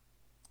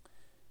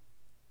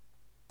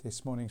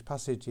This morning's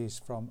passage is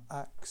from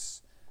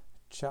Acts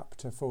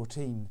chapter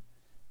 14,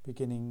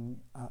 beginning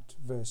at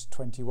verse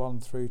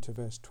 21 through to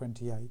verse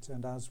 28.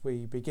 And as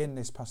we begin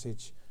this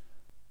passage,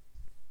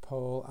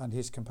 Paul and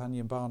his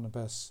companion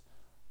Barnabas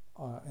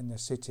are in the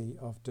city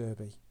of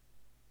Derbe.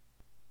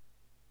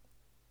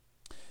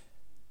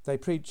 They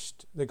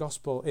preached the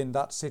gospel in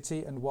that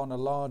city and won a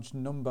large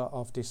number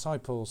of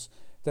disciples.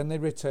 Then they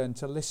returned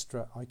to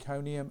Lystra,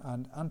 Iconium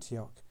and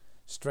Antioch,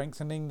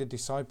 strengthening the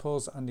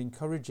disciples and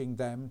encouraging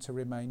them to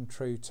remain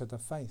true to the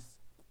faith.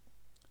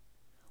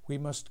 "We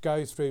must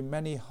go through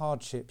many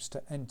hardships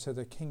to enter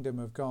the kingdom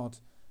of God,"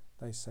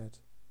 they said.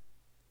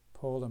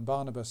 Paul and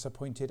Barnabas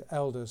appointed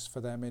elders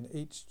for them in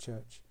each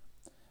church,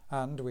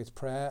 and with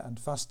prayer and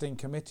fasting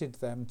committed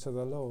them to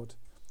the Lord,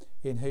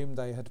 in whom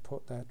they had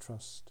put their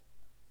trust.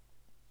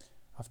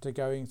 After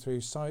going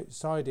through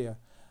Syria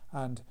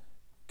and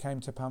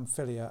came to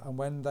Pamphylia, and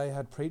when they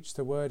had preached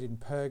the word in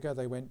Perga,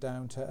 they went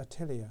down to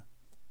Attalia.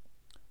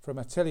 From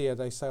Attalia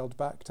they sailed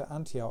back to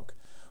Antioch,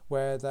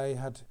 where they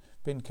had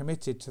been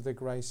committed to the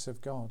grace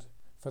of God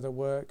for the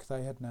work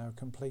they had now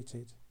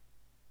completed.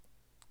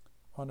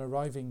 On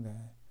arriving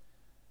there,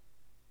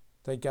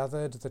 they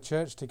gathered the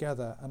church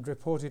together and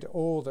reported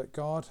all that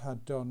God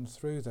had done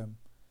through them,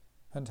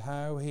 and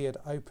how he had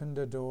opened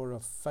a door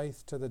of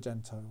faith to the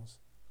Gentiles.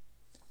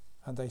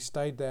 And they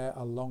stayed there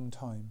a long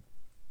time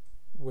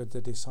with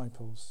the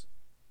disciples.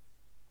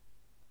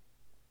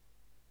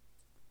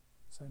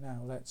 So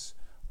now let's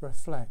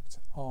reflect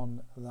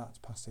on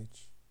that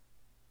passage.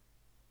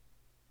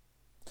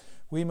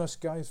 We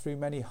must go through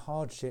many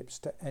hardships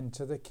to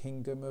enter the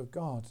kingdom of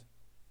God.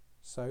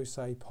 So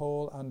say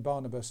Paul and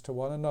Barnabas to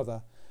one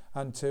another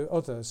and to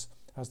others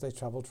as they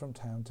travelled from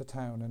town to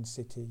town and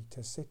city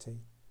to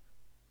city.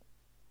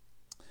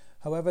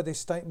 However, this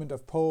statement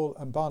of Paul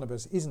and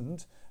Barnabas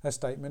isn't a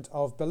statement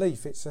of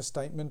belief, it's a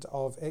statement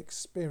of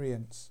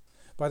experience.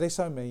 By this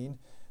I mean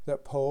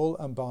that Paul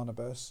and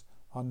Barnabas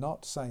are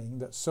not saying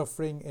that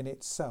suffering in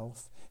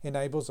itself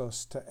enables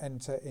us to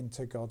enter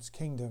into God's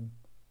kingdom.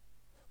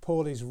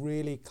 Paul is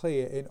really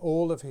clear in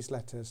all of his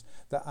letters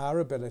that our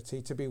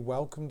ability to be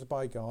welcomed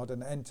by God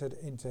and entered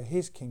into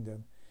his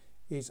kingdom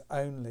is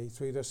only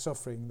through the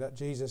suffering that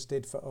Jesus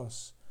did for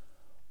us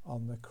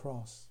on the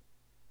cross.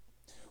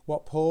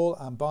 What Paul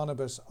and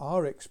Barnabas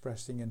are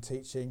expressing and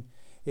teaching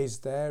is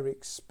their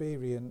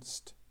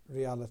experienced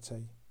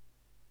reality,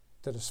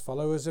 that as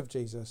followers of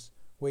Jesus,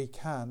 we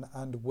can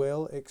and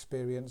will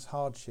experience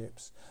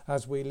hardships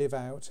as we live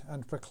out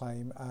and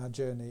proclaim our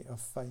journey of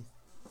faith.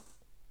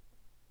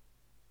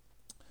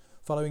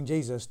 Following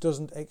Jesus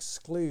doesn't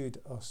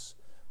exclude us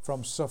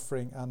from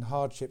suffering and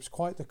hardships,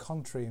 quite the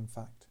contrary, in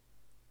fact.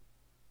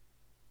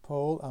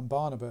 Paul and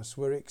Barnabas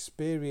were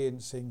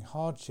experiencing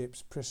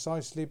hardships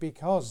precisely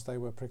because they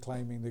were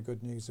proclaiming the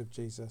good news of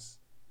Jesus.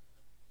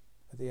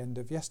 At the end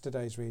of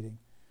yesterday's reading,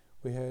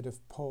 we heard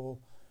of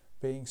Paul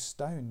being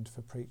stoned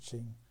for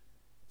preaching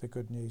the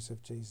good news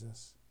of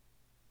Jesus.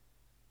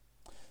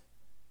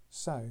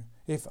 So,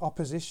 if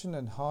opposition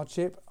and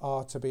hardship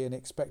are to be an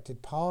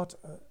expected part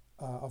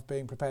of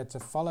being prepared to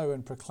follow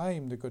and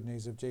proclaim the good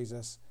news of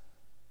Jesus,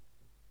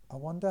 I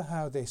wonder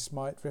how this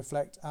might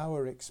reflect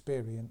our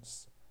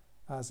experience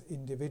as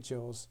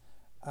individuals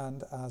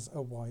and as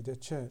a wider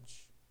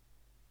church.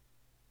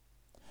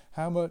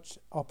 How much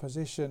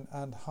opposition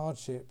and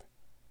hardship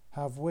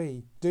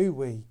do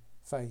we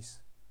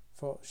face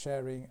for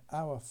sharing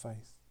our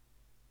faith?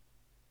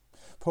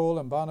 Paul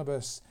and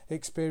Barnabas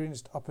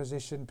experienced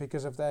opposition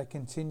because of their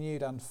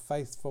continued and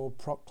faithful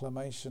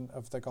proclamation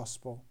of the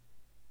gospel.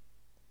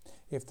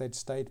 If they'd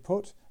stayed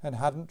put and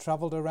hadn't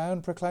travelled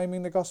around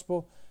proclaiming the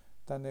gospel,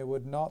 then they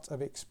would not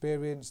have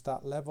experienced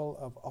that level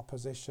of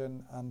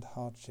opposition and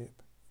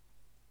hardship.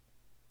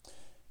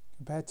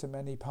 Compared to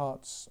many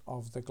parts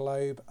of the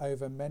globe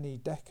over many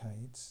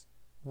decades,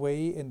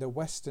 we in the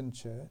Western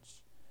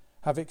Church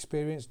have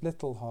experienced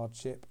little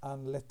hardship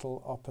and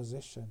little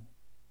opposition.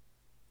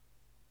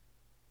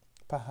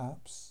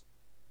 Perhaps,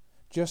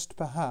 just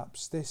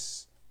perhaps,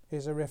 this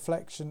is a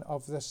reflection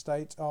of the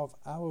state of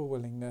our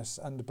willingness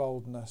and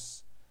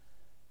boldness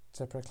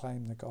to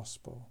proclaim the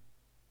gospel.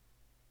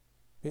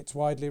 It's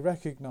widely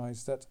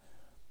recognised that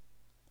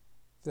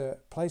the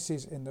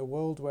places in the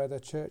world where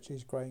the church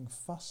is growing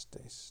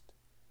fastest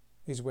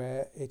is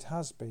where it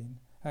has been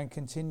and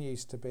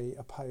continues to be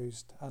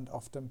opposed and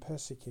often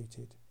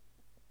persecuted.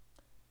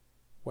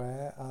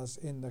 Whereas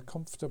in the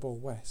comfortable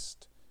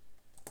West,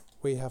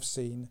 we have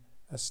seen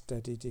a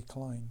steady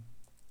decline.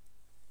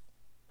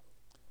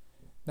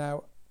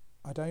 Now,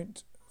 I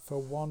don't for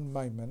one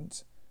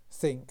moment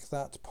think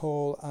that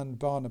Paul and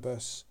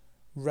Barnabas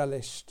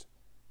relished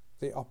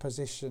the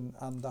opposition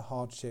and the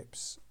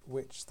hardships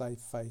which they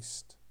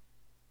faced.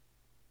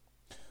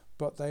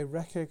 But they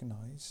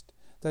recognised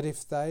that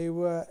if they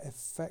were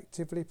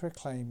effectively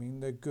proclaiming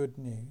the good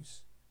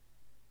news,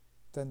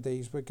 then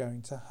these were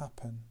going to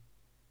happen.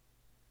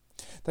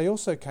 They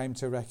also came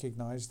to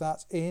recognise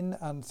that in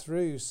and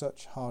through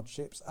such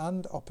hardships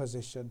and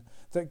opposition,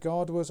 that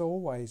God was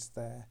always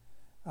there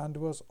and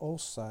was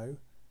also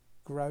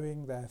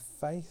growing their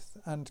faith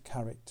and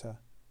character,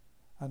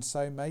 and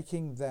so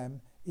making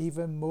them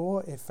even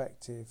more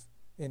effective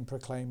in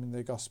proclaiming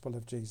the gospel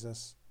of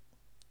Jesus,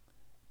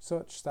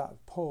 such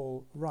that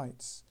Paul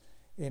writes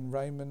in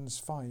Romans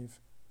 5,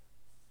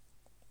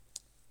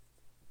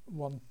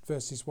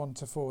 verses 1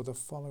 to 4, the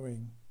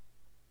following: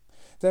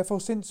 Therefore,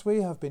 since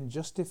we have been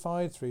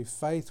justified through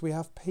faith, we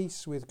have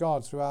peace with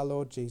God through our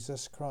Lord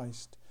Jesus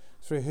Christ,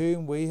 through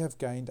whom we have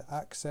gained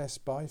access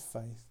by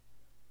faith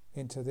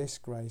into this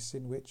grace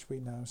in which we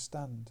now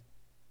stand,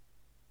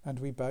 and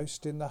we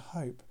boast in the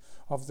hope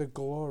of the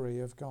glory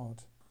of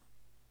God.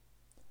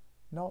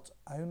 Not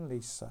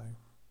only so,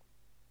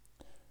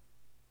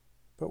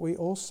 but we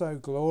also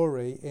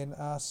glory in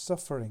our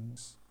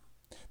sufferings,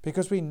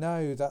 because we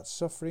know that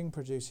suffering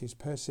produces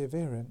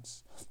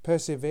perseverance,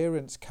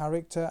 perseverance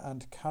character,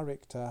 and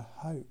character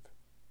hope.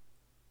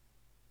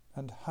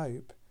 And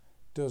hope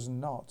does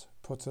not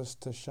put us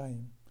to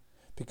shame,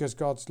 because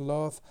God's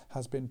love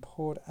has been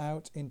poured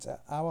out into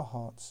our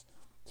hearts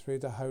through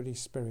the Holy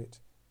Spirit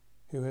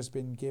who has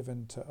been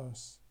given to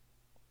us.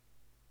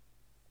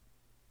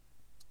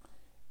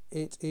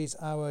 It is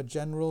our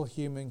general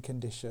human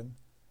condition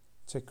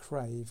to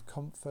crave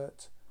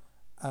comfort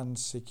and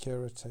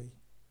security.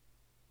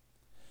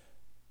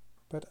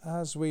 But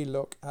as we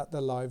look at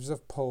the lives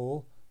of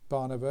Paul,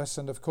 Barnabas,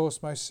 and of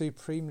course most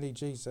supremely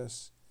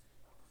Jesus,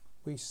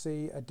 we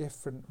see a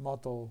different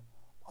model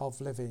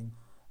of living,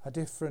 a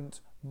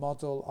different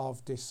model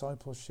of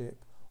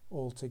discipleship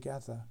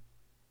altogether.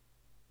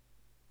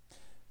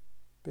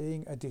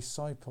 Being a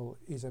disciple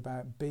is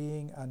about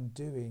being and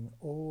doing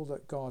all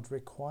that God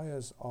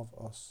requires of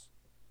us,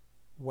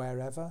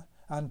 wherever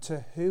and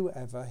to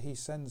whoever he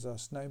sends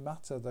us, no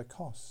matter the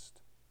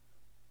cost.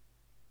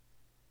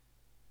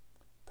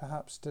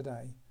 Perhaps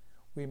today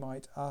we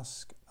might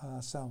ask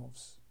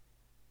ourselves,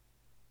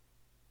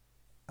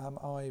 am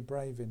I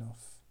brave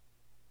enough?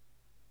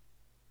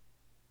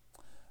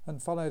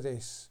 And follow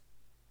this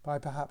by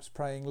perhaps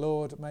praying,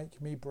 Lord,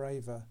 make me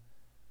braver,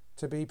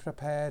 to be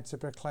prepared to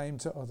proclaim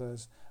to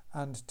others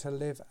and to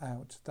live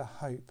out the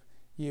hope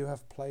you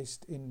have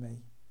placed in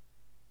me,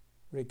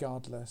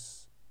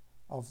 regardless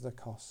of the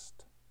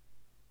cost.